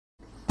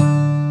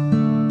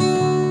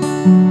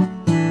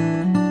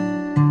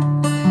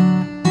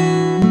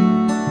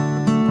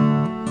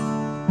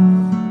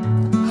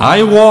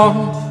I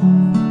want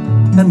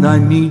and I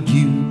need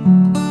you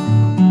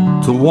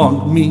to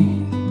want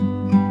me.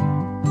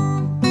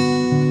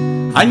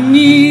 I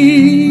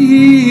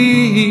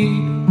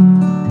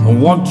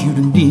want you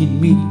to need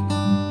me.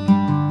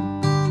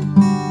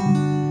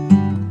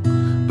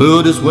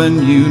 But it's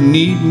when you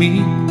need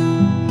me,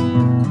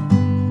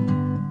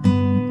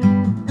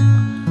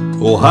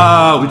 oh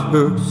how it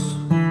hurts.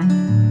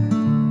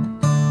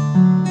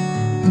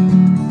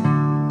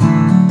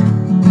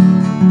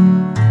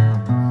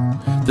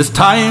 There's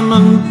time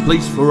and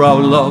place for our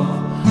love,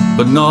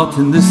 but not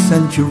in this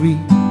century.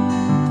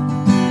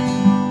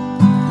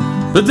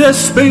 But there's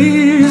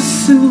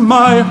space in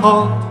my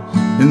heart,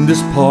 in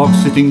this park,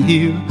 sitting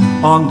here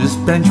on this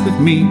bench with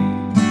me.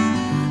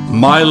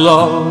 My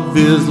love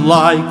is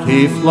like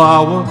a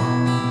flower,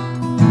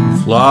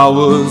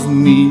 flowers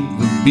need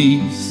the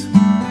bees.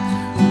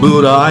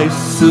 But I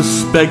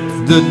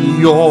suspect that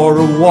you're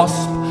a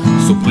wasp,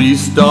 so please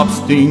stop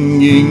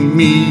stinging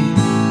me.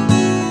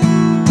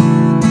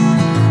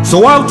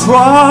 So I'll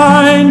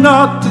try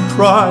not to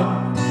cry.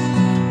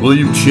 Will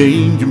you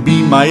change and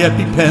be my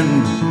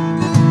EpiPen?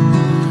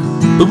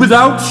 But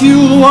without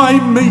you I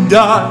may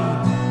die.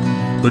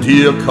 But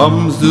here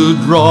comes the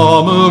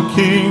drama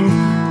king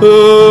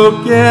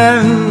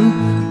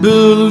again.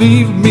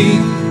 Believe me,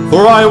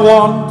 for I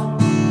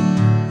want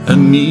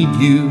and need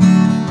you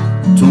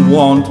to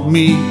want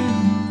me.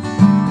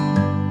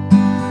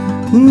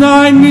 And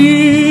I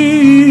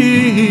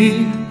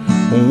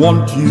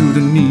want you to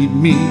need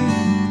me.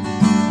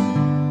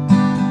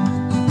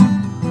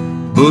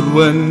 But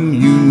when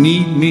you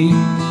need me,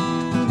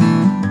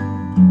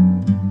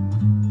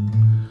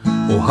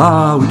 oh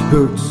how it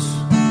hurts.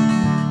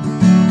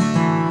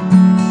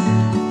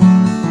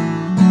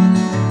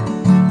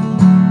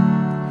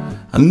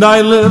 And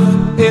I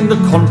live in the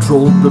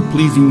controlled but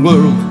pleasing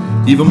world.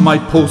 Even my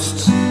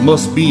posts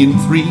must be in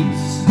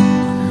threes.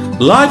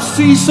 Life's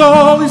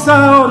seesaw is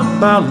out of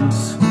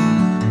balance.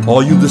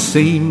 Are you the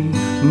same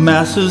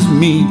mass as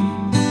me?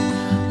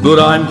 But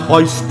I'm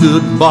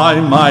hoisted by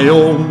my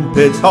own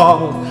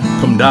petard,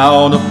 come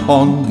down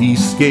upon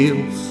these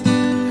scales.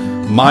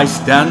 My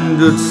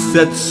standards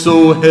set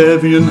so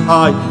heavy and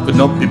high could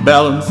not be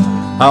balanced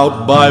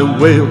out by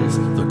Wales,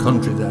 the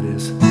country that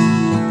is.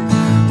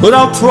 But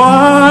I'll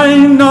try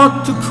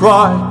not to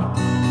cry.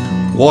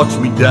 Watch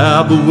me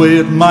dab away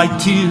at my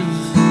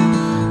tears.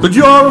 But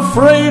you're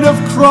afraid of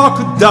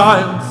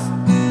crocodiles.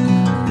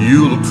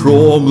 You look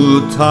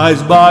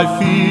traumatized by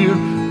fear.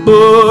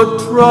 But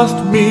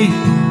trust me,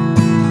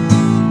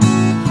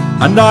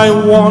 and I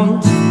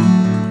want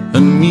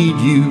and need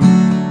you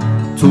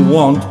to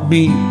want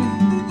me.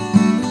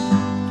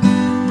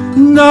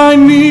 And I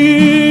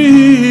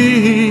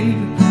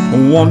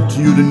want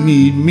you to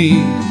need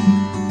me.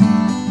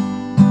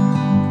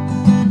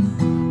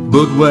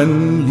 But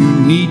when you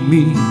need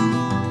me,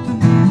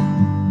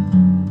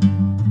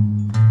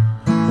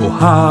 oh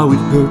how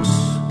it hurts.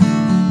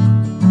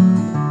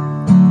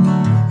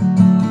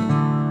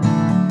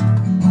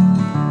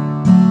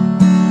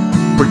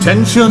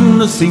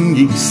 Pretension of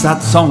singing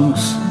sad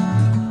songs,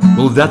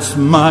 well that's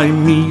my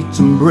meat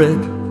and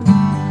bread.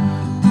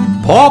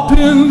 Pop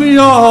in the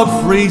odd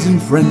phrase in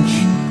French,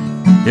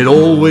 it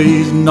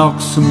always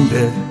knocks 'em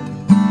dead.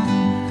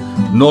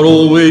 Not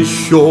always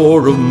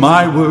sure of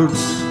my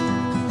words,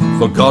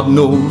 for God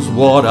knows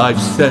what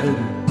I've said.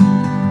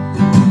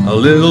 A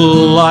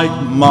little like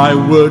my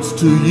words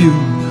to you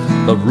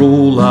that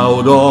roll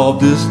out of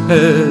this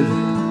head.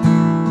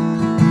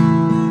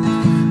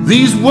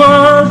 These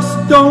words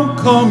don't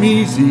come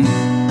easy,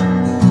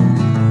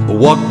 but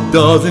what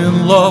does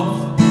in love?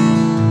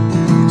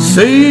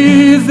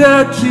 Say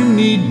that you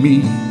need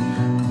me,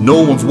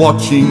 no one's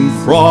watching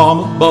from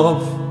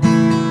above.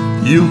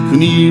 You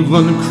can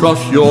even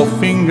cross your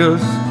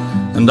fingers,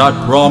 and I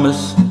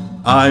promise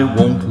I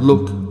won't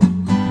look.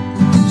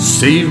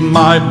 Save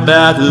my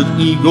battered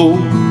ego,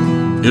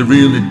 it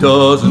really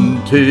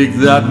doesn't take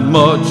that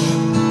much.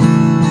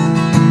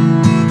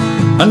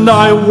 And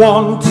I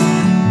want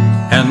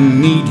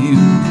and need you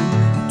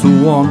to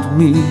want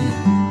me.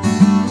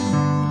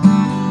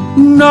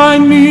 And I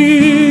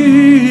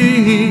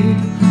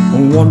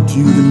want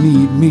you to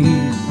need me.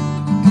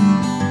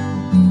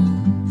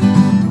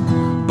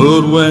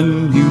 But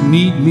when you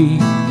need me,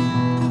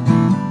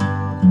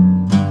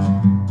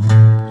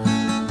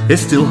 it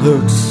still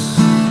hurts.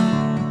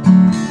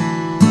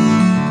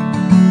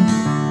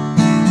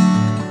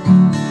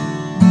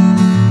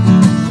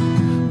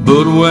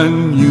 But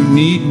when you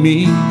need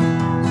me,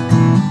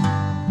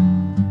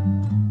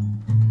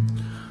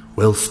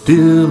 well,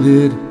 still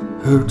it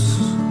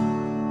hurts.